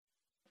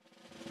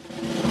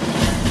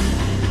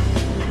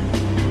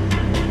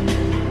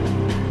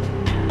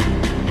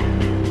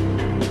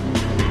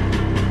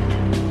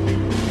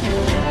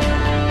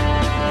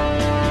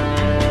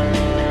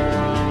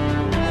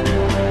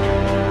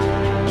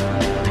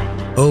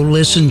Oh,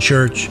 listen,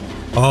 church,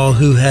 all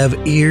who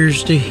have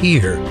ears to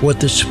hear what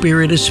the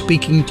Spirit is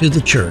speaking to the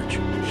church.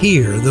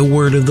 Hear the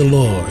word of the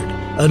Lord.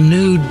 A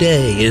new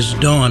day is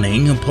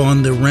dawning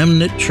upon the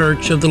remnant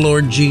church of the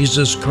Lord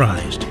Jesus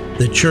Christ,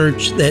 the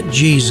church that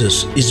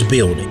Jesus is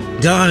building.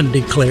 God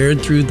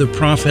declared through the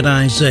prophet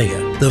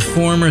Isaiah, "The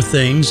former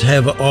things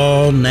have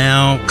all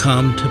now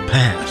come to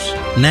pass.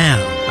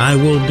 Now I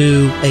will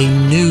do a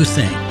new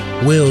thing.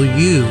 Will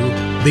you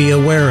be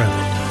aware of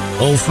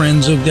it?" Oh,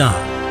 friends of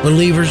God,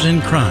 believers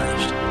in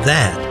Christ,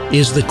 that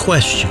is the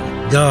question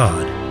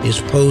God is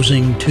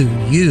posing to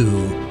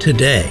you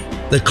today.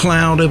 The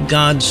cloud of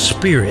God's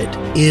Spirit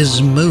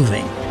is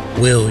moving.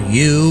 Will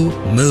you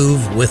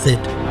move with it?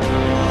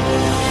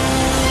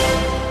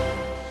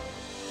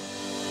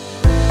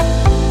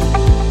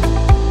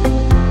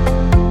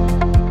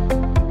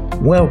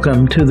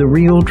 Welcome to the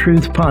Real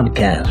Truth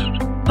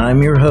Podcast.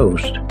 I'm your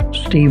host,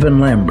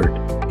 Stephen Lambert.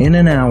 In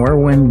an hour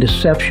when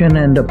deception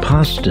and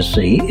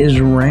apostasy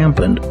is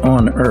rampant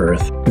on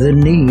earth, the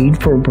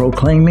need for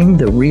proclaiming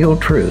the real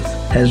truth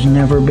has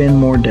never been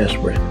more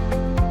desperate.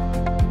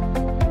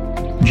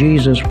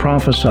 Jesus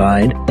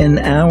prophesied, "An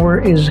hour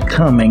is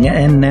coming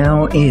and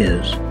now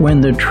is, when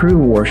the true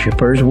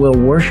worshipers will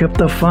worship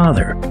the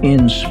Father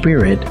in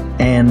spirit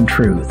and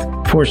truth.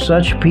 For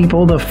such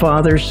people the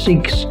Father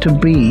seeks to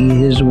be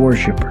His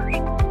worshipers."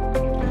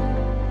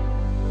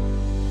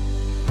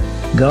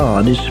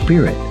 God is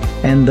spirit,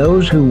 and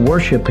those who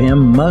worship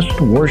Him must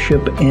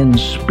worship in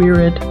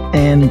spirit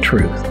and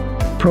truth.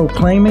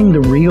 Proclaiming the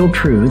real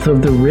truth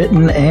of the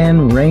written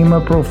and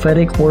Rhema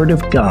prophetic Word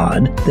of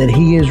God that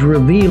He is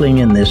revealing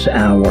in this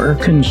hour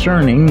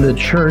concerning the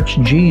church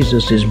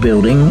Jesus is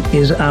building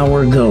is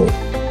our goal.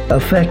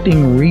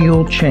 Affecting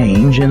real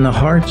change in the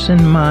hearts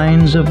and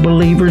minds of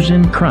believers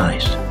in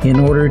Christ in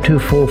order to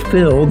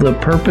fulfill the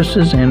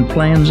purposes and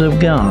plans of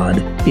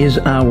God is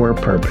our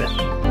purpose.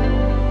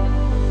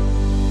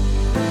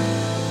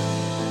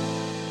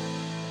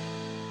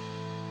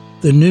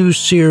 The new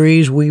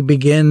series we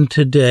begin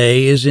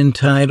today is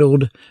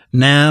entitled,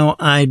 "Now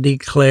I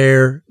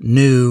Declare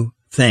New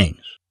Things."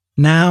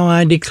 Now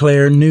I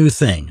declare new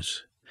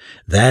things.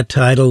 That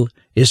title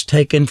is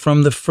taken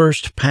from the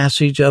first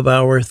passage of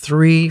our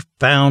three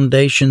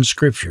foundation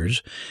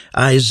scriptures,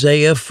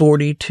 Isaiah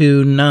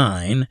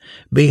 42:9,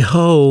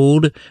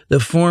 "Behold, the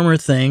former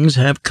things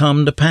have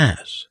come to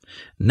pass.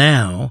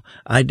 Now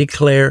I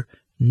declare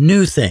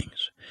new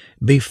things.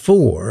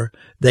 Before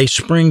they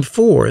spring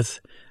forth,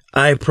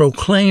 I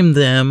proclaim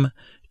them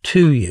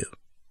to you."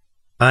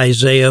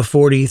 Isaiah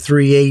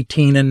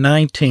 43:18 and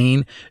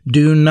 19,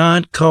 "Do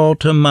not call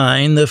to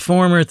mind the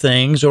former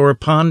things or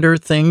ponder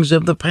things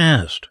of the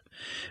past.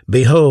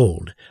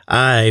 Behold,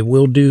 I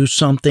will do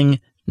something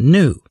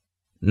new.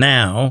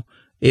 Now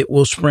it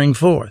will spring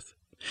forth.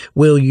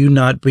 Will you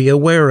not be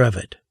aware of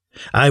it?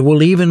 I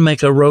will even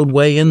make a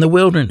roadway in the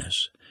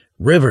wilderness,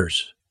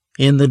 rivers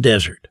in the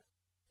desert."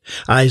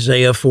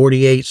 Isaiah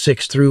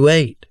 48:6 through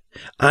 8,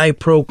 "I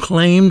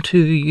proclaim to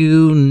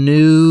you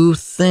new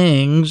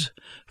things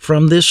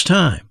from this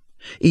time,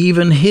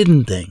 even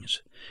hidden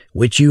things,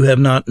 which you have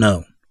not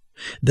known.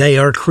 They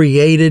are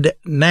created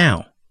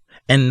now,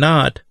 and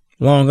not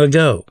long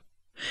ago.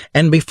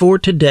 And before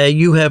today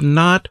you have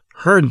not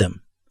heard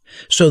them,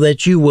 so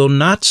that you will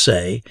not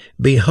say,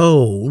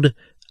 'Behold,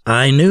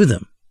 I knew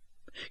them.'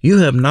 You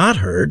have not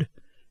heard,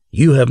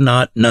 you have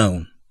not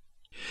known."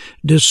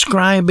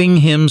 Describing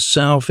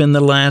Himself in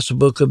the last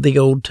book of the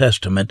Old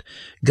Testament,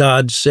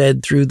 God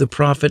said through the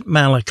Prophet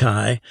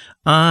Malachi,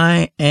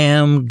 "I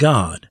am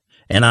God,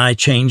 and I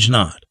change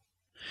not."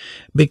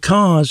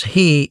 Because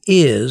He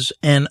is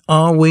and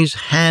always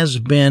has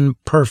been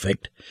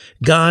perfect,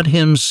 God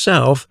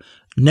Himself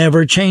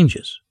never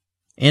changes.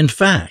 In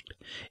fact,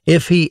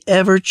 if He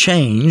ever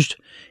changed,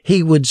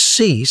 He would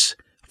cease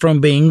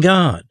from being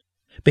God,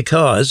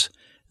 because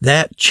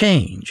that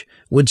change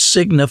would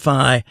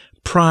signify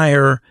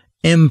prior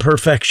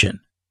imperfection.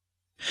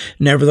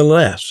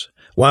 Nevertheless,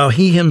 while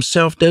He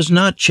Himself does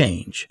not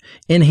change,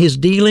 in His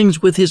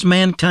dealings with His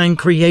mankind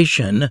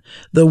creation,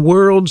 the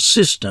world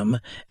system,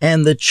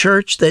 and the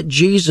church that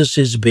Jesus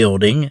is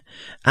building,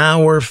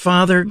 our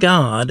Father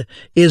God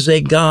is a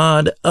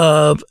God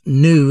of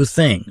new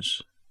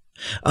things.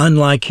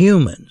 Unlike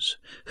humans,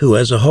 who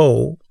as a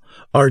whole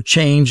are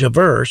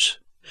change-averse,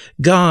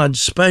 God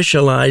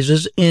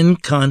specializes in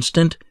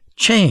constant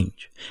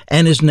change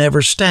and is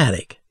never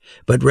static,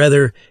 but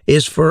rather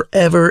is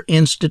forever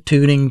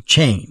instituting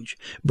change,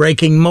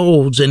 breaking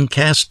molds and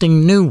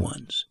casting new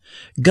ones.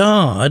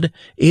 God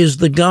is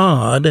the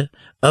God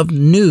of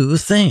new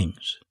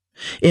things.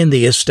 In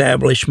the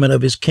establishment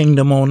of His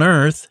kingdom on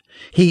earth,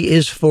 He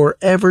is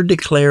forever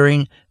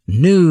declaring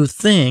new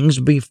things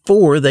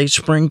before they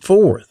spring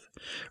forth.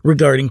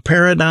 Regarding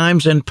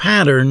paradigms and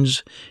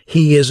patterns,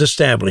 He is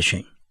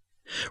establishing.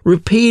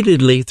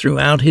 Repeatedly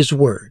throughout His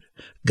Word,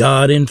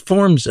 God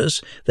informs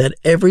us that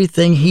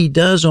everything He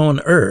does on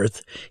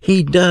earth,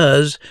 He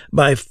does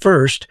by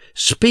first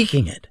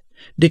speaking it,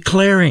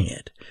 declaring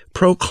it,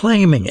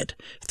 proclaiming it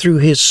through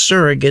His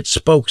surrogate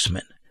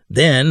spokesman,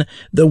 Then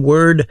the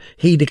word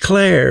he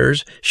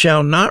declares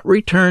shall not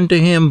return to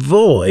him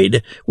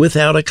void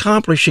without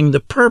accomplishing the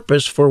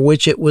purpose for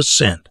which it was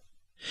sent.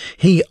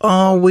 He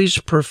always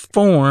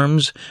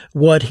performs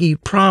what he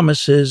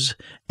promises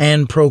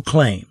and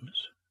proclaims.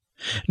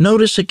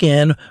 Notice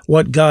again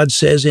what God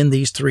says in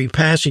these three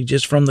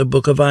passages from the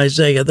book of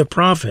Isaiah the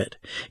prophet.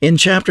 In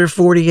chapter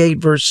 48,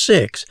 verse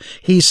 6,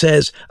 he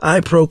says, I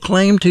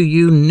proclaim to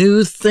you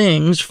new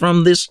things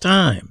from this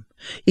time,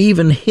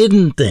 even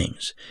hidden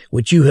things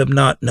which you have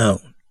not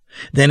known.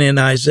 Then in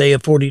Isaiah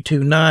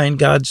 42:9,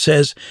 God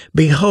says,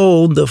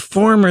 Behold, the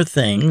former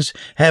things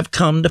have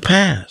come to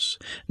pass.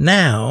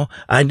 Now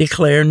I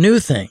declare new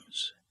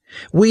things.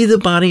 We, the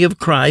body of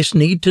Christ,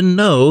 need to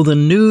know the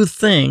new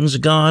things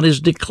God is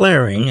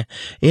declaring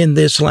in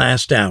this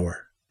last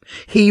hour.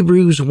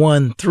 Hebrews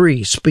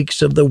 1:3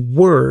 speaks of the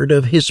word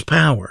of his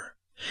power.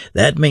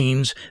 That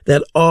means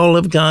that all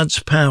of God's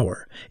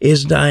power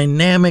is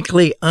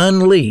dynamically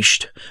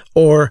unleashed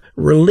or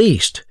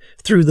released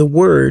through the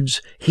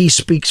words he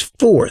speaks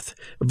forth,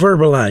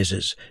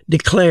 verbalizes,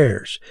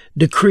 declares,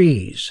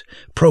 decrees,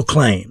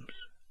 proclaims.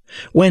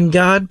 When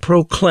God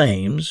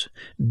proclaims,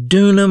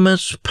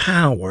 dunamis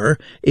power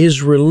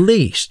is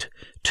released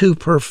to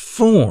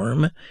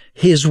perform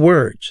his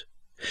words.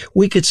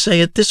 We could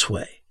say it this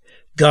way: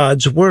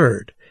 God's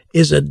word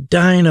is a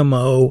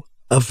dynamo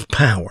of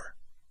power.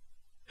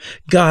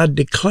 God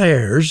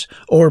declares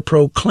or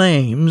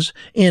proclaims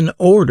in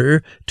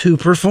order to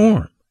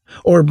perform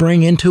or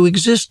bring into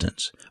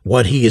existence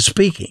what he is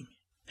speaking.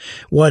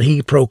 What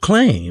he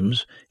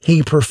proclaims,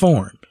 he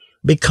performs.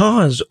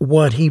 Because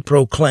what he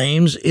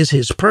proclaims is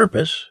his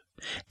purpose,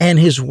 and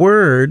his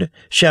word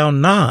shall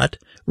not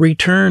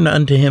return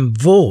unto him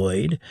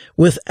void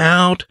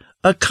without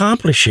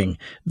accomplishing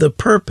the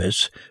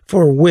purpose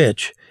for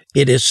which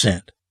it is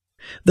sent.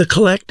 The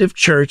collective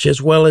church,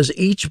 as well as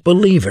each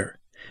believer,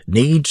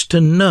 needs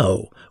to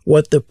know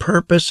what the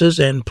purposes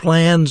and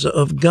plans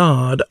of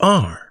God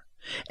are,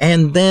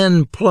 and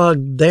then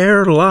plug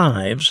their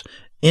lives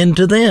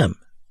into them.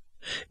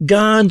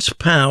 God's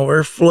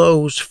power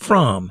flows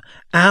from,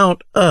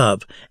 out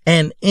of,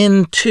 and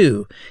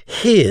into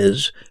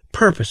his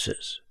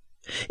purposes.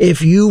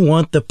 If you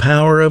want the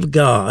power of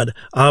God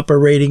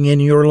operating in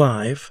your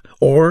life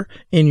or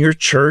in your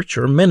church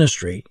or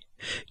ministry,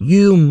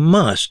 you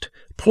must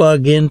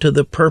plug into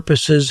the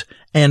purposes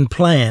and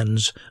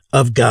plans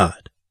of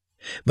God.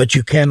 But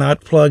you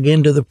cannot plug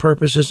into the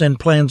purposes and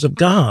plans of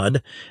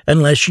God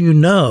unless you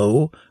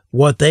know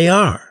what they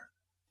are.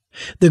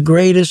 The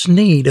greatest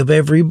need of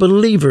every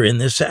believer in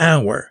this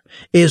hour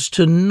is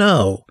to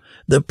know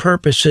the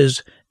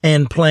purposes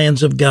and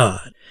plans of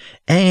God,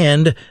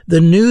 and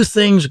the new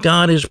things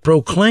God is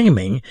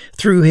proclaiming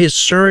through his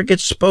surrogate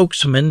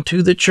spokesman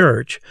to the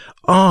church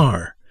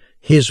are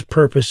his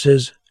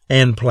purposes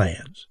and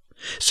plans.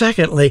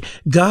 Secondly,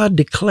 God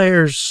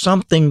declares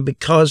something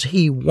because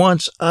he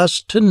wants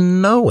us to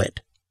know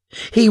it.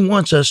 He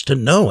wants us to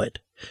know it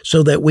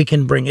so that we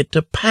can bring it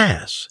to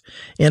pass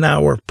in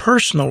our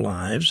personal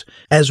lives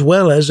as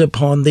well as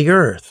upon the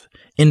earth,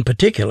 in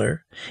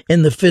particular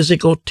in the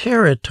physical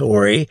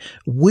territory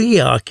we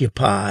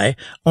occupy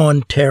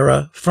on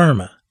terra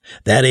firma,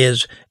 that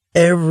is,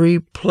 every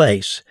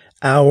place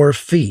our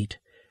feet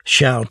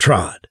shall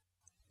trod.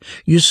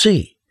 You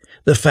see,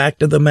 the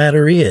fact of the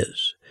matter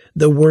is,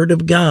 the Word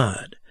of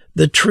God,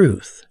 the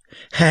truth,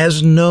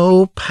 has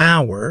no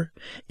power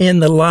in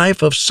the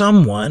life of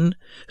someone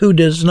who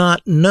does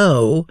not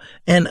know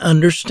and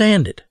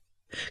understand it.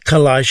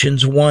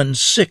 Colossians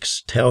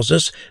 1:6 tells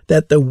us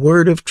that the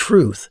word of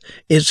truth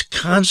is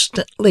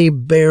constantly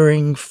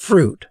bearing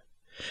fruit,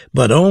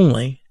 but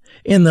only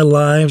in the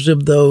lives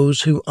of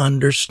those who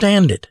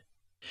understand it.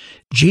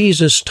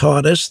 Jesus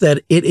taught us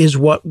that it is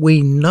what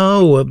we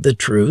know of the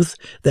truth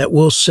that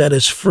will set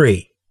us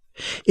free.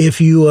 If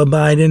you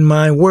abide in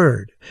my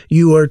word,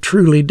 you are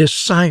truly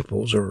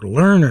disciples or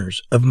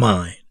learners of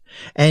mine,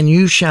 and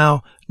you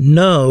shall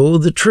know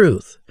the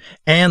truth,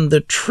 and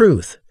the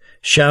truth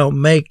shall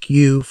make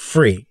you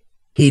free,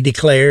 he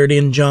declared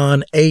in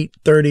John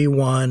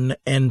 8:31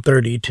 and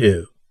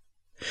 32.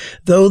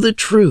 Though the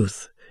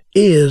truth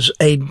is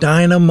a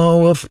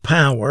dynamo of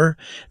power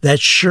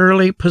that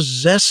surely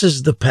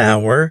possesses the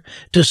power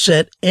to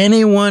set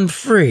anyone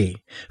free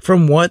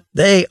from what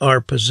they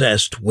are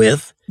possessed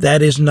with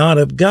that is not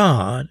of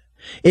God,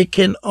 it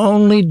can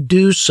only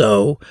do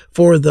so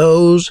for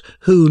those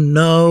who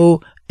know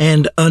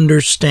and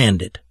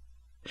understand it.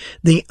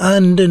 The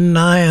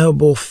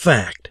undeniable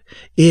fact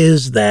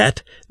is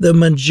that the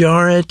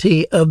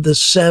majority of the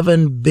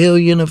 7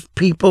 billion of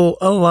people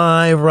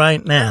alive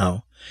right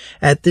now,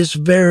 at this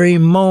very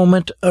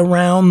moment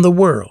around the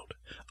world,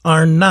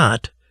 are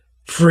not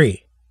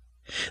free.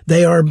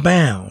 They are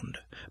bound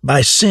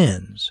by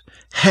sins,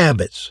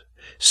 habits,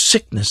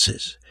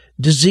 sicknesses,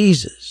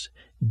 diseases,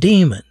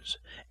 demons,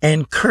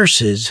 and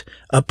curses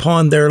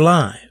upon their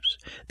lives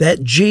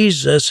that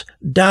Jesus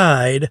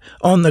died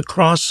on the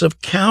cross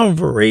of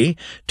Calvary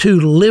to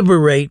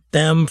liberate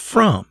them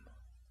from.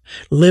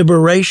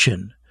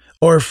 Liberation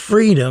or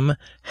freedom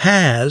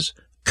has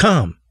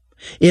come.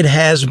 It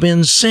has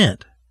been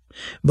sent.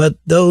 But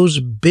those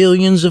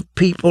billions of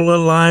people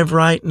alive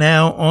right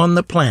now on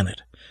the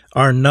planet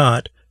are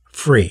not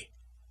free.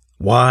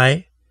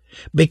 Why?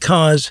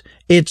 Because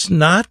it's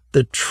not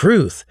the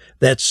truth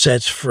that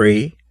sets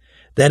free,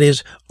 that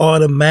is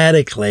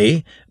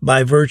automatically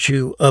by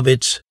virtue of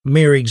its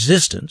mere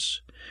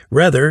existence.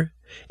 Rather,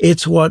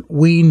 it's what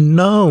we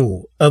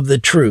know of the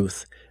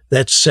truth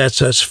that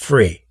sets us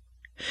free.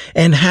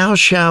 And how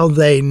shall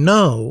they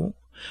know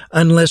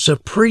unless a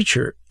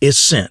preacher is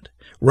sent?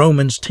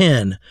 Romans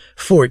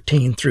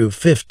 10:14 through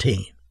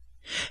 15.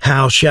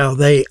 How shall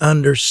they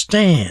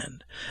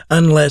understand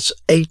unless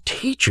a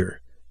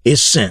teacher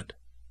is sent?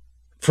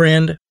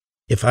 Friend,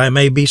 if I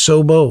may be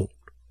so bold,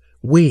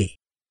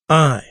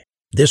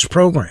 this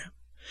program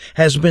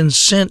has been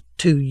sent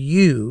to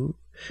you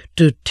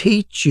to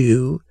teach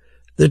you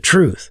the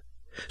truth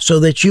so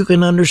that you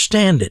can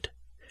understand it,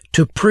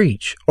 to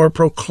preach or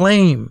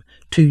proclaim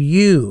to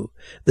you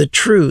the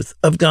truth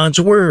of God's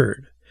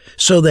Word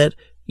so that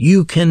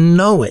you can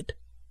know it.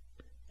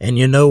 And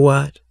you know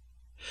what?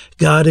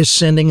 God is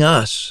sending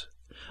us,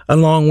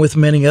 along with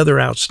many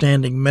other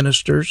outstanding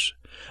ministers,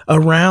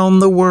 around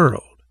the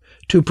world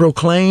to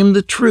proclaim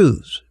the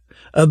truths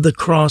of the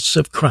cross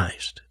of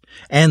Christ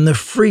and the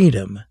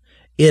freedom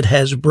it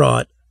has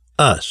brought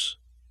us.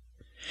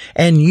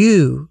 And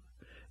you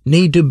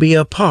need to be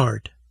a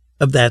part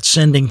of that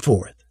sending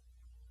forth.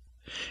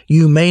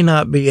 You may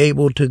not be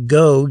able to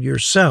go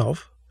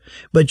yourself,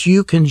 but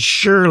you can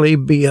surely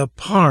be a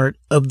part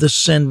of the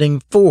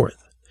sending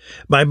forth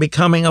by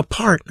becoming a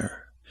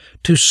partner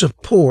to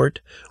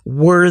support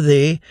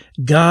worthy,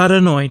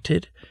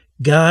 God-anointed,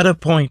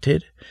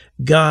 God-appointed,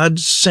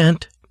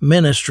 God-sent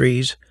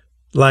ministries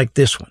like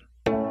this one.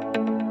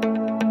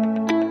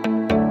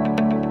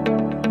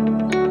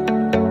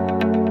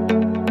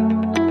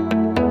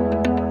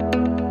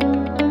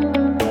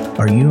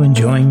 Are you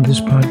enjoying this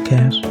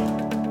podcast?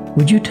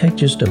 Would you take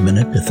just a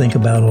minute to think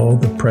about all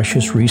the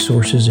precious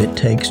resources it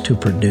takes to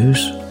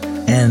produce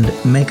and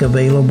make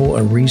available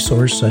a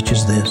resource such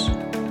as this?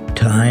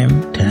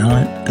 Time,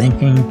 talent,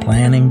 thinking,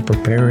 planning,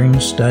 preparing,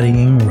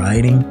 studying,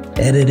 writing,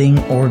 editing,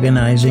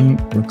 organizing,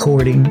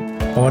 recording,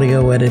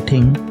 audio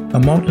editing, a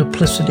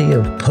multiplicity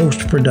of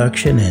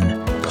post-production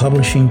and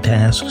publishing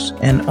tasks,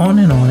 and on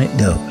it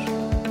goes.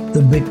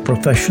 The big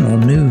professional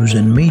news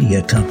and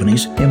media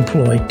companies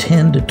employ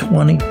 10 to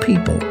 20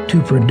 people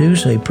to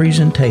produce a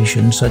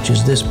presentation such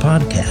as this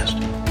podcast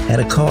at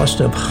a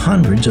cost of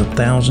hundreds of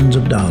thousands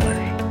of dollars.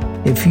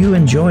 If you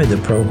enjoy the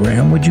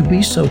program, would you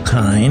be so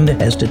kind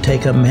as to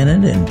take a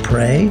minute and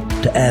pray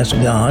to ask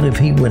God if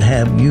He would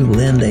have you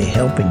lend a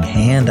helping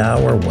hand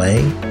our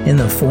way in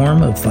the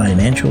form of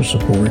financial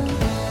support?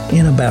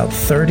 In about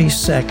 30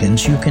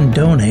 seconds, you can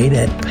donate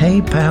at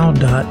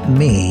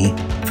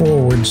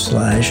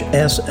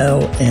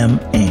paypal.me/SLM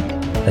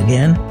Inc.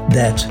 Again,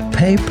 that's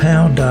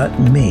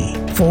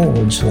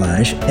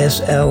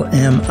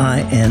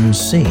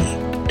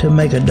paypal.me/SLMINC to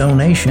make a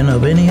donation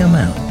of any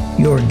amount.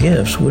 Your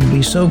gifts would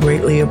be so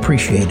greatly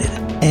appreciated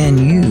and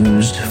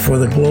used for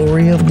the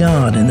glory of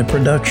God in the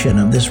production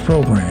of this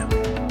program.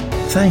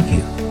 Thank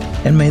you,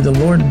 and may the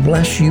Lord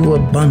bless you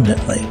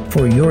abundantly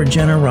for your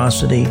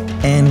generosity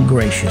and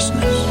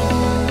graciousness.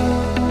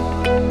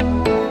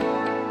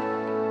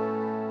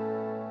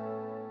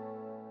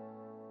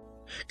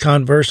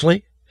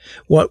 Conversely,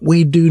 what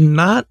we do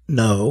not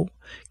know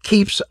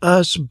keeps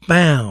us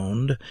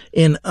bound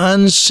in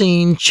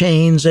unseen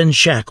chains and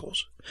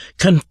shackles,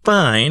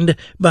 confined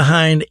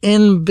behind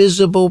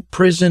invisible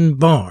prison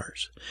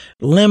bars,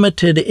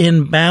 limited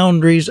in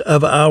boundaries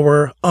of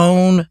our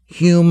own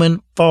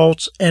human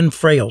faults and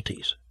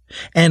frailties,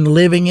 and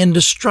living in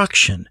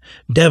destruction,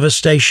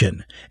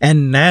 devastation,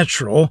 and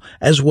natural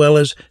as well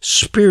as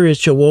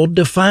spiritual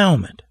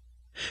defilement.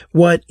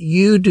 What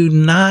you do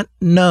not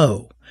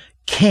know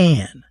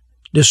can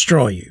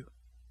destroy you.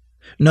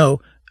 No,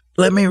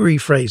 let me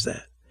rephrase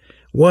that.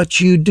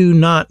 What you do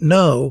not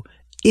know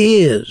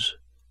is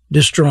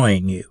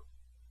destroying you.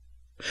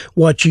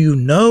 What you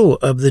know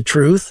of the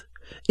truth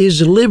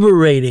is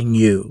liberating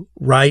you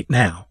right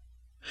now.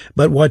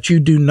 But what you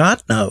do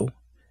not know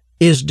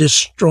is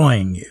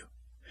destroying you.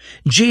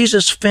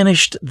 Jesus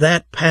finished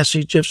that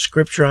passage of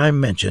Scripture I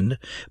mentioned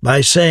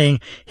by saying,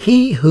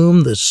 "He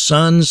whom the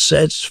Son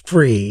sets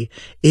free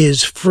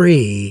is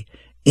free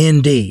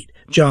indeed."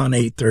 John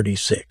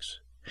 8:36.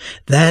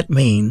 That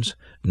means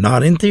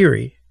not in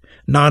theory,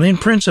 not in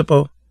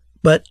principle,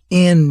 but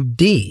in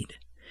deed,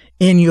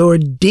 in your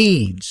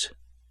deeds,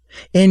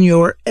 in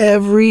your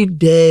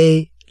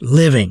everyday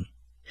living,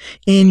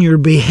 in your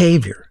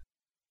behavior.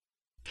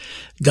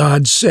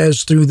 God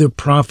says through the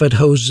prophet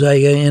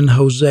Hosea in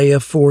Hosea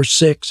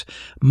 4:6,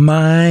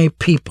 "My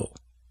people,"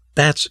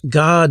 that's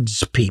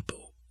God's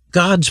people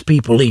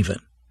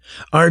even,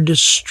 "are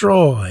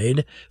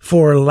destroyed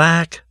for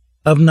lack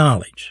of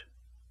knowledge."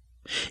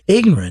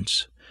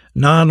 Ignorance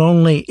not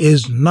only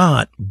is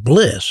not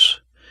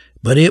bliss,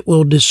 but it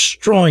will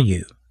destroy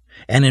you,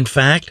 and in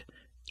fact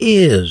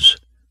is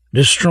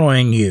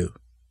destroying you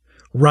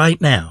right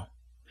now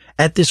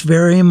at this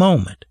very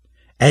moment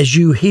as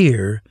you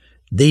hear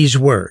these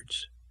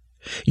words.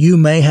 You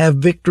may have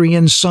victory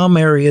in some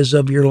areas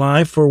of your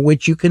life for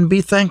which you can be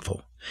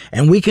thankful,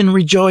 and we can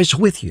rejoice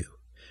with you.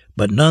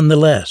 But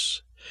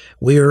nonetheless,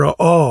 we are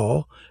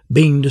all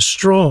being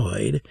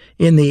destroyed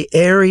in the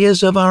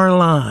areas of our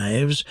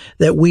lives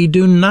that we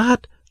do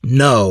not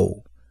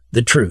know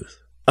the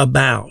truth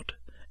about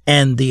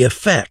and the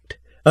effect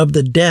of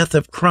the death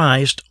of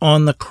Christ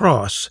on the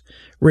cross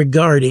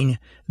regarding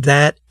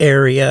that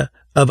area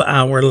of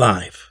our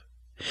life.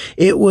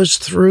 It was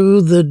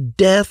through the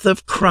death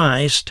of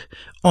Christ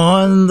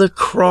on the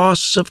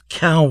cross of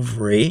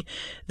Calvary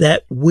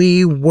that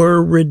we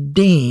were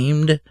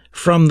redeemed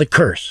from the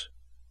curse,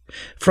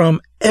 from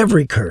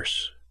every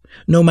curse,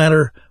 no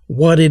matter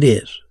what it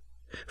is.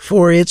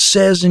 For it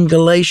says in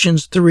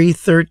Galatians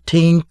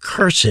 3:13,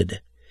 "Cursed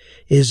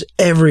is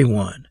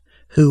everyone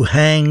who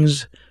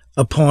hangs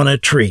upon a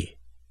tree."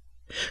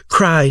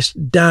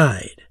 Christ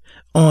died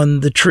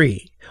on the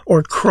tree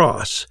or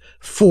cross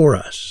for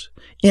us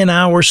in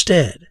our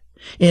stead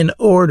in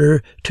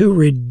order to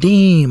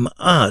redeem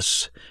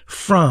us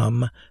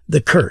from the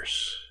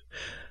curse,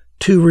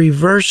 to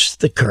reverse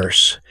the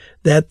curse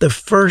that the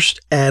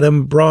first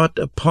Adam brought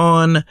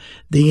upon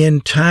the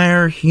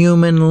entire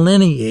human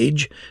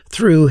lineage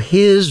through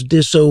his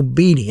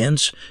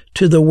disobedience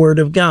to the Word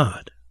of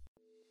God.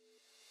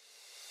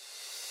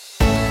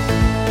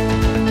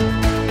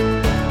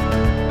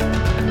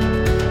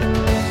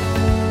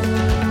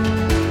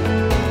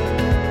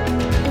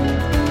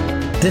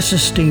 This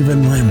is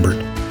Stephen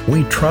Lambert.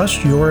 We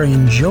trust you're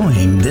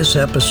enjoying this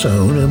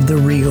episode of The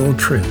Real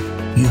Truth.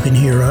 You can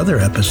hear other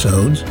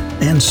episodes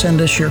and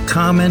send us your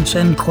comments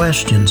and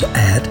questions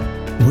at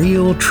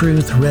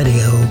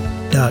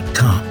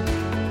realtruthradio.com.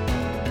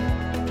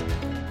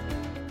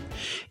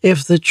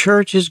 If the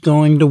church is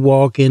going to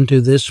walk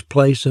into this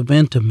place of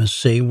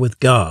intimacy with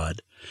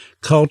God,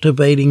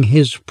 cultivating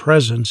His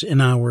presence in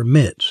our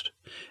midst,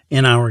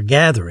 in our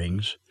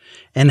gatherings,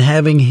 and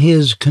having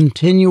His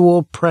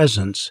continual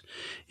presence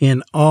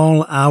in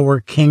all our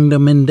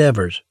kingdom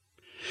endeavors,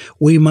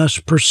 we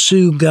must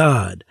pursue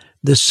God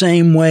the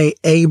same way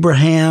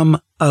Abraham,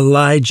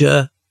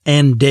 Elijah,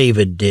 and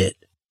David did.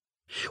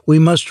 We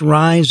must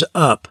rise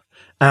up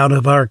out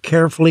of our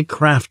carefully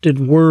crafted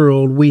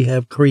world we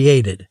have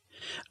created,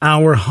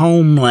 our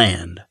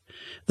homeland,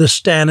 the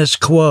status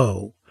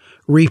quo,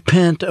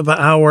 repent of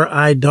our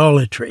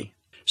idolatry,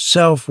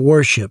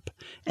 self-worship,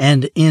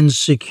 and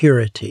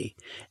insecurity,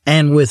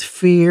 and with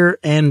fear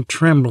and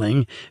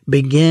trembling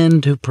begin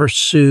to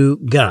pursue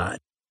God,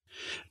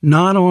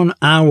 not on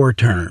our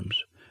terms,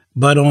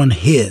 but on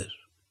His,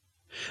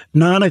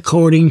 not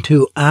according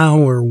to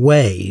our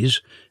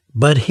ways,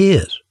 but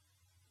His.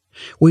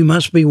 We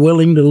must be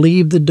willing to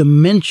leave the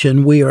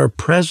dimension we are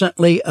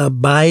presently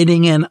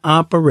abiding and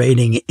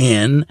operating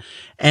in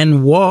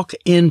and walk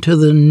into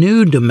the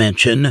new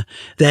dimension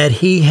that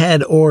He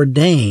had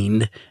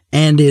ordained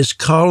and is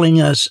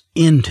calling us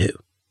into.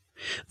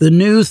 The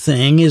new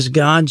thing is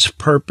God's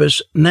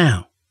purpose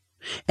now,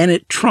 and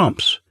it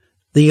trumps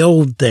the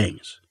old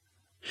things.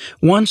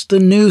 Once the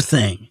new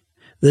thing,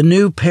 the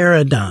new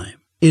paradigm,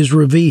 is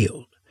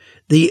revealed,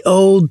 the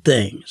old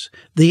things,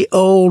 the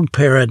old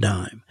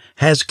paradigm,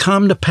 has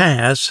come to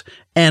pass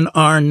and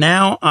are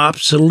now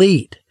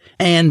obsolete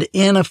and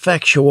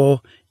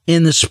ineffectual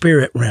in the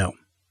spirit realm.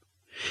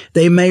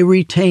 They may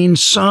retain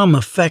some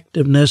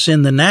effectiveness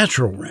in the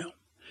natural realm,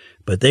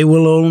 but they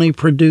will only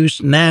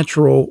produce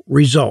natural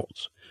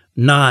results,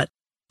 not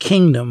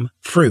kingdom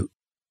fruit.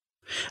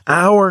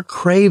 Our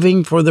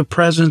craving for the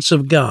presence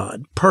of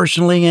God,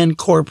 personally and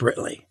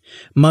corporately,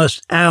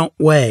 must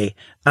outweigh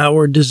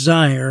our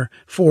desire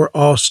for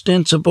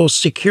ostensible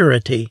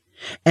security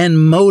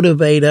and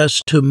motivate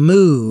us to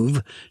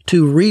move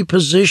to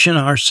reposition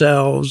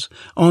ourselves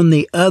on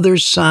the other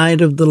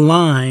side of the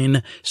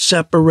line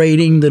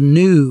separating the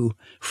new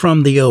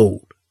from the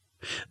old.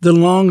 The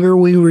longer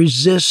we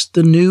resist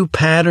the new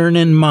pattern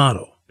and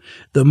model,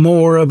 the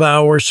more of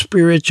our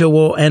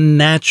spiritual and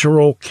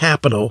natural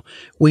capital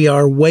we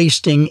are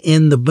wasting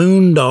in the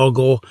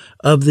boondoggle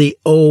of the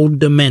old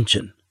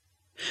dimension.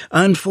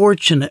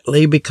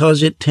 Unfortunately,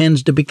 because it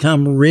tends to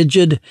become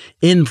rigid,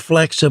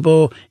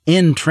 inflexible,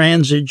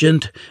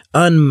 intransigent,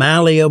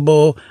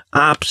 unmalleable,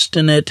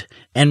 obstinate,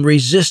 and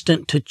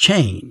resistant to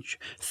change,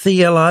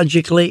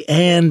 theologically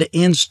and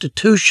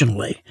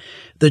institutionally,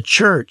 the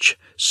church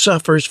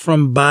suffers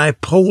from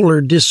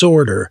bipolar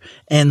disorder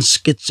and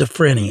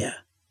schizophrenia.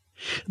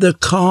 The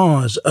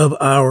cause of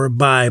our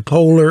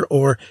bipolar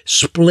or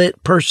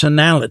split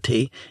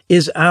personality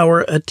is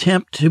our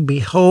attempt to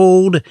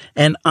behold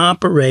and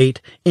operate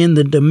in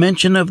the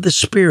dimension of the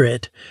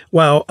Spirit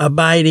while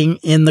abiding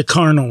in the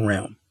carnal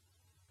realm.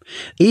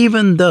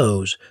 Even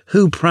those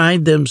who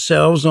pride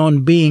themselves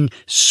on being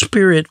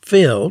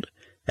Spirit-filled,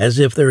 as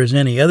if there is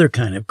any other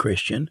kind of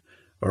Christian,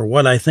 or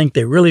what I think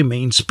they really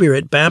mean,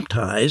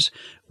 Spirit-baptized,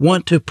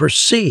 want to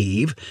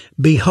perceive,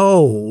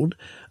 behold,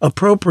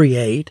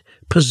 appropriate,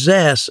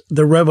 possess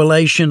the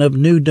revelation of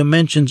new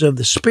dimensions of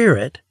the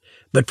Spirit,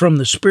 but from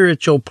the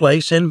spiritual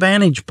place and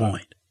vantage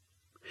point.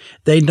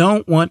 They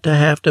don't want to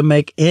have to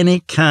make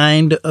any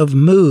kind of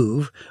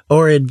move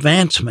or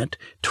advancement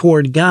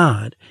toward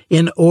God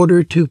in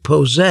order to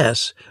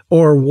possess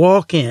or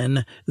walk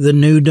in the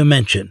new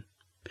dimension.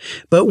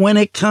 But when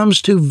it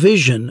comes to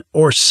vision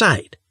or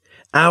sight,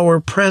 our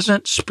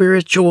present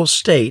spiritual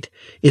state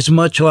is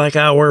much like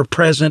our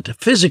present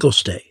physical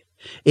state.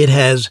 It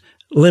has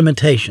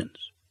limitations.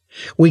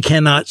 We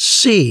cannot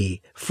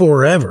see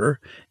forever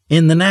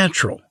in the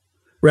natural.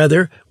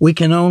 Rather, we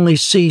can only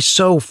see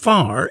so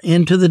far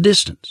into the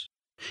distance.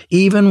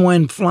 Even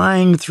when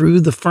flying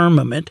through the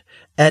firmament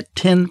at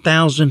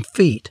 10,000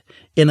 feet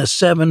in a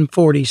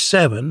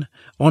 747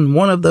 on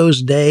one of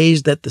those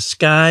days that the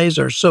skies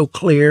are so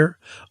clear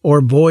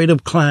or void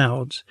of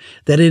clouds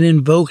that it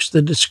invokes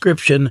the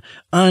description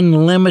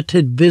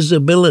unlimited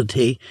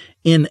visibility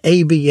in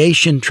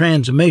aviation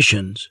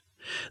transmissions,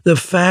 the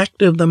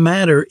fact of the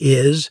matter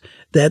is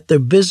that the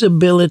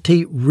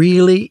visibility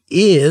really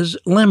is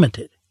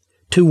limited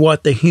to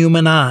what the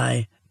human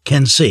eye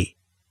can see.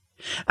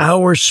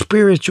 Our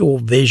spiritual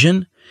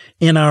vision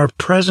in our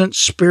present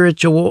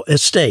spiritual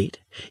estate,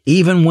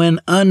 even when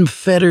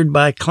unfettered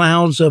by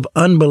clouds of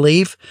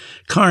unbelief,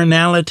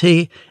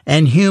 carnality,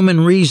 and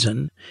human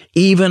reason,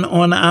 even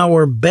on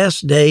our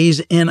best days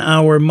in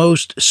our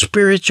most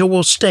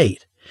spiritual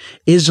state,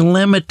 is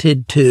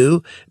limited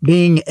to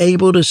being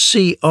able to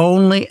see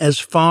only as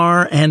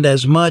far and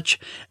as much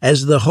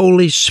as the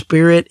Holy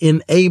Spirit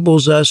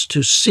enables us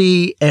to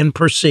see and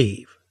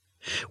perceive.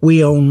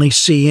 We only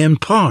see in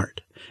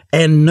part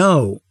and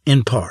know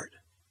in part.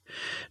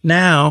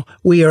 Now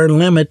we are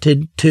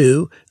limited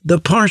to the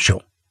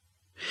partial.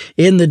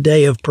 In the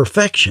day of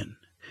perfection,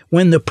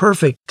 when the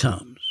perfect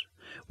comes,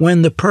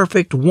 when the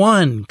perfect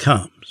one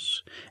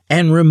comes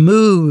and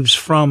removes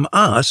from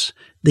us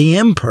the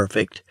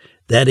imperfect,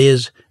 that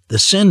is, the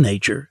sin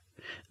nature,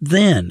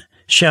 then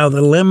shall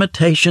the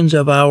limitations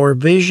of our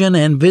vision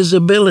and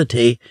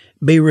visibility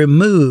be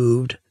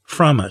removed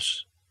from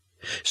us.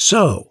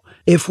 So,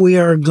 if we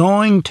are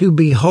going to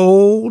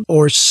behold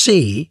or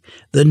see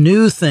the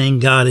new thing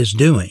God is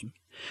doing,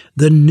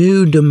 the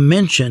new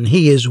dimension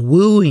He is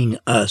wooing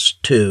us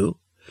to,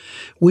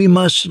 we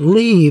must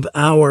leave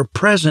our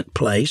present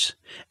place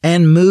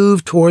and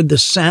move toward the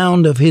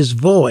sound of His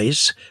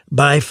voice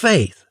by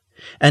faith,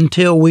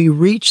 until we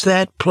reach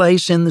that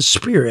place in the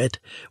Spirit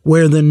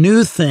where the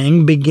new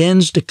thing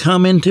begins to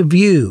come into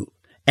view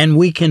and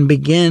we can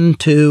begin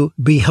to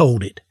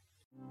behold it.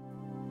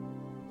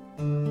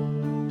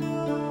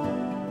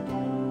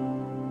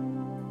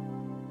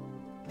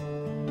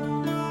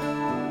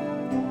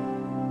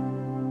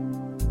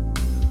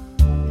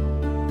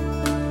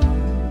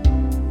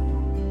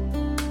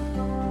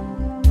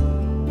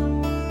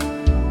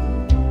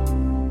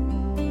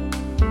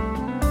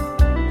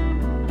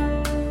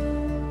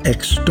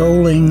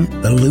 Extolling,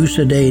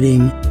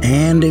 elucidating,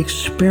 and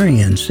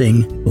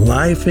experiencing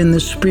life in the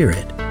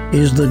Spirit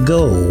is the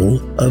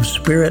goal of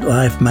Spirit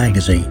Life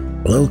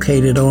Magazine,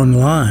 located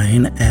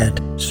online at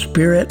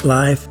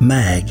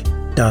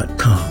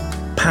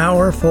spiritlifemag.com.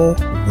 Powerful,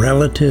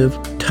 relative,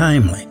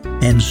 timely,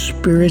 and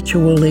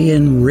spiritually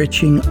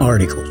enriching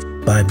articles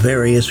by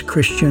various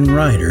Christian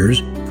writers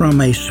from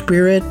a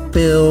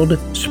Spirit-filled,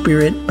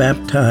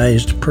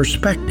 Spirit-baptized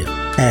perspective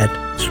at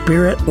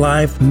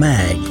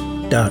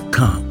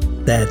spiritlifemag.com.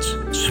 That's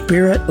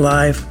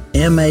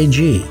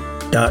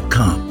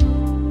spiritlifemag.com.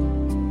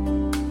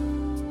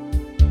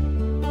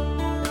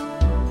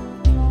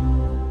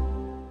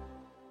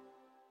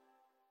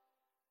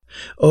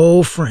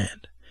 Oh,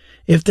 friend,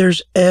 if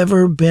there's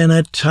ever been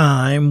a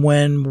time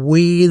when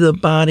we, the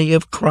body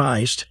of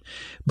Christ,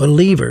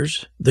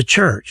 believers, the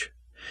church,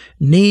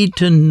 need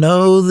to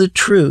know the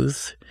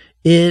truth,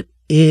 it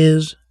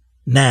is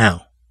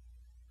now.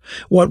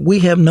 What we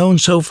have known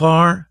so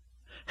far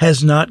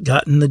has not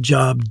gotten the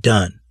job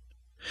done.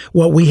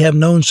 What we have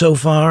known so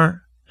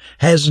far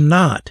has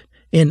not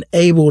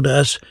enabled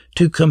us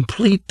to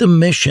complete the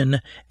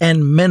mission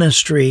and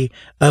ministry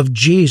of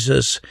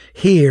Jesus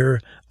here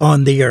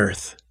on the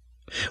earth.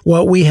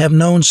 What we have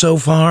known so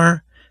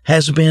far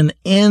has been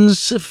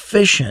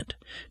insufficient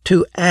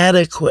to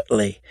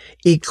adequately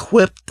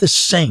equip the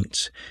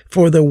saints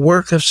for the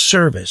work of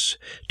service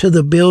to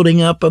the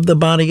building up of the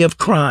body of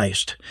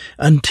Christ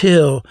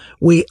until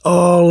we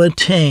all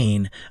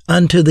attain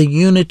unto the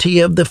unity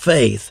of the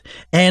faith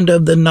and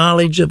of the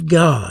knowledge of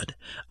God,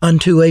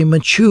 unto a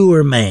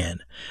mature man,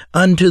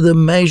 unto the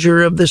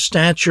measure of the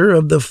stature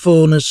of the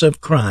fullness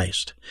of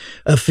Christ.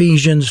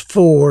 Ephesians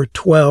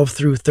 4:12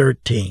 through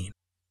 13.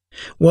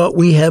 What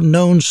we have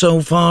known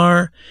so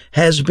far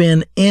has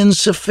been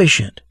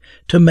insufficient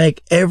to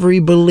make every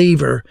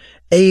believer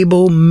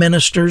able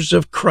ministers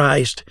of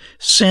Christ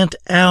sent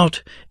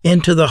out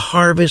into the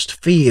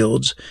harvest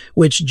fields,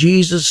 which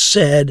Jesus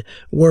said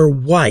were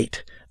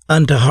white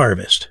unto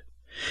harvest.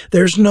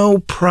 There's no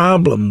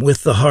problem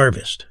with the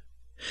harvest.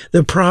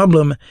 The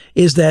problem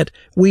is that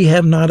we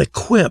have not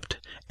equipped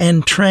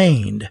and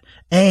trained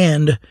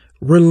and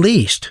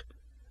released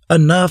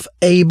enough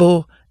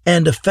able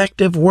and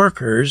effective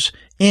workers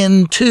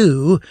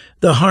into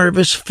the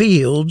harvest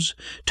fields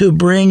to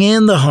bring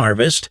in the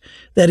harvest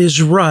that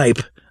is ripe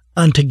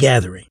unto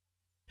gathering.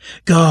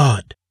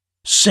 God,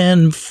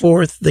 send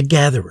forth the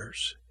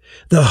gatherers,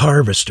 the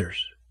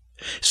harvesters.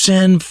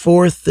 Send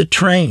forth the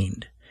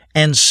trained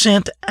and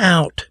sent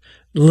out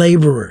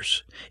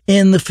laborers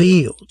in the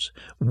fields,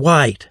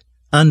 white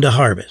unto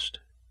harvest.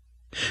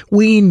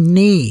 We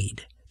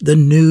need the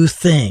new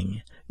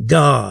thing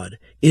God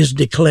is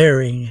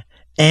declaring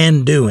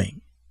and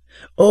doing.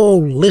 Oh,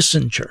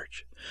 listen,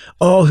 church,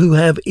 all who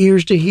have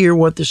ears to hear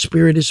what the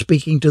Spirit is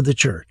speaking to the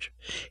church.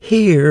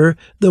 Hear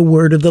the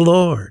word of the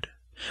Lord.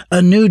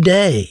 A new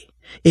day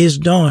is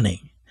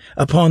dawning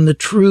upon the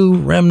true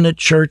remnant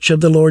church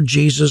of the Lord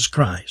Jesus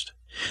Christ,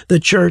 the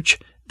church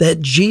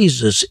that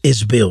Jesus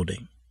is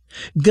building.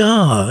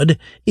 God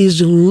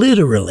is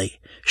literally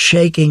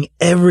shaking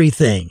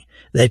everything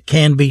that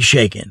can be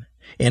shaken,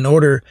 in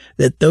order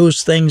that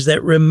those things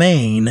that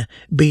remain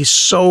be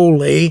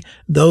solely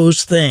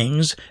those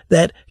things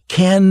that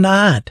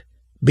cannot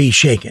be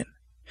shaken.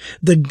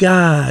 The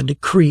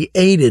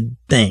God-created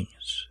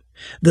things,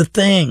 the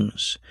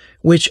things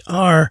which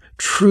are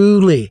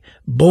truly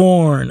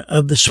born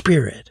of the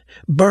Spirit,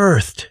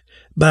 birthed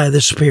by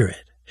the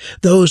Spirit,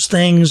 those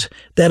things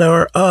that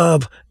are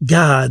of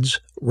God's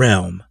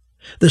realm,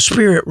 the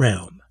Spirit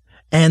realm,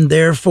 and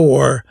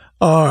therefore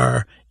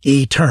are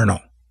eternal.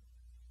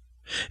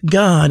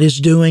 God is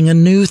doing a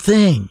new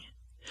thing.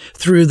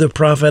 Through the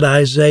prophet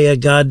Isaiah,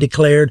 God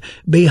declared,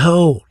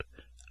 "Behold,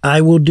 I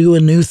will do a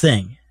new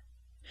thing.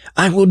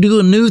 I will do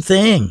a new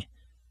thing.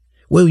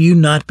 Will you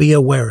not be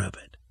aware of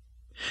it?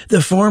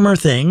 The former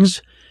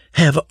things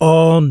have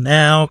all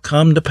now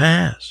come to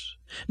pass.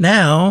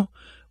 Now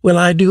will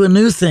I do a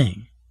new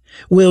thing.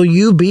 Will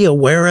you be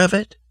aware of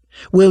it?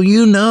 Will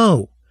you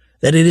know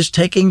that it is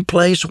taking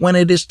place when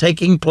it is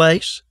taking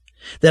place?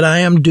 That I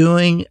am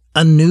doing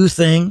a new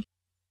thing?"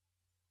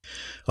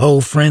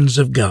 Oh, friends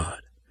of God,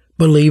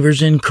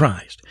 believers in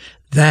Christ,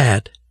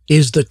 that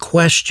is the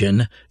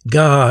question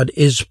God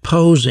is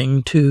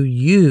posing to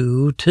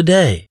you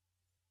today.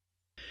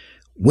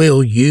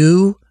 Will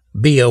you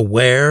be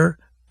aware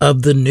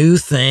of the new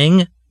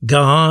thing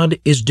God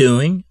is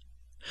doing?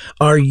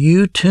 Are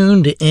you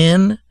tuned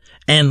in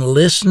and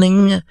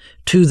listening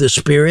to the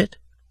Spirit?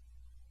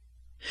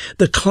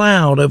 The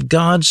cloud of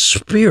God's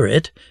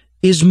Spirit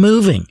is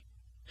moving.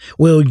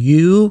 Will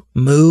you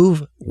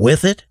move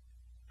with it?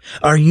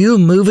 Are you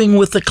moving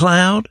with the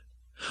cloud?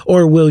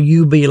 Or will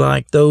you be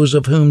like those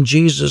of whom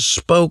Jesus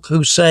spoke,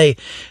 who say,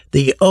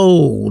 the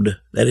old,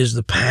 that is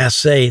the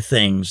passé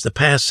things, the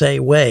passé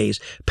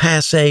ways,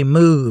 passé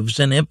moves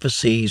and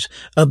emphases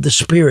of the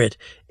Spirit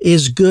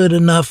is good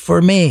enough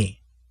for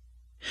me?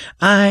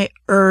 I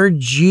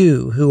urge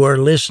you who are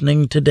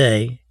listening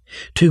today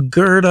to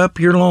gird up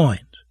your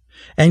loins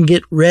and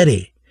get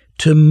ready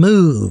to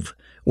move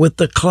with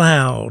the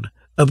cloud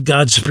of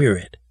God's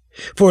Spirit.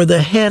 For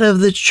the head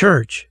of the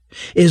church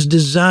is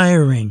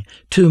desiring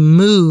to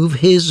move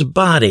his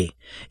body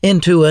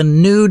into a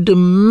new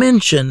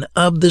dimension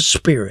of the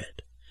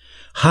Spirit.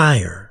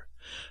 Higher,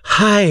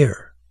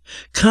 higher.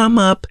 Come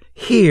up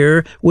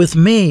here with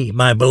me,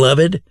 my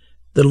beloved,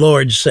 the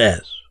Lord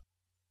says.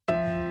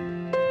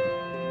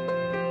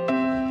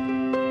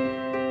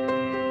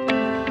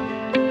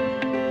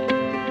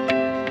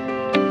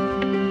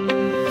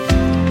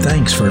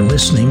 Thanks for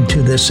listening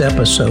to this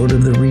episode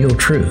of The Real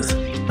Truth.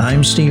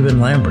 I'm Stephen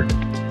Lambert.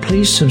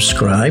 Please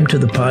subscribe to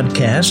the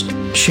podcast,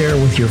 share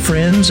with your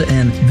friends,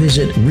 and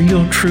visit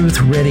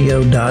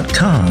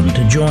realtruthradio.com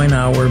to join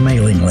our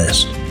mailing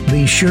list.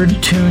 Be sure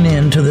to tune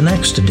in to the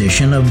next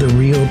edition of The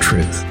Real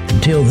Truth.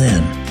 Until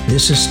then,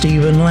 this is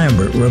Stephen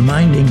Lambert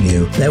reminding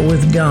you that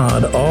with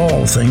God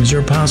all things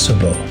are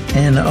possible,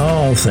 and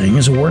all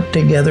things work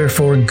together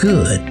for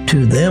good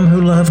to them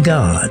who love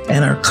God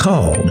and are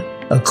called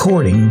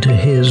according to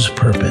His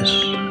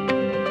purpose.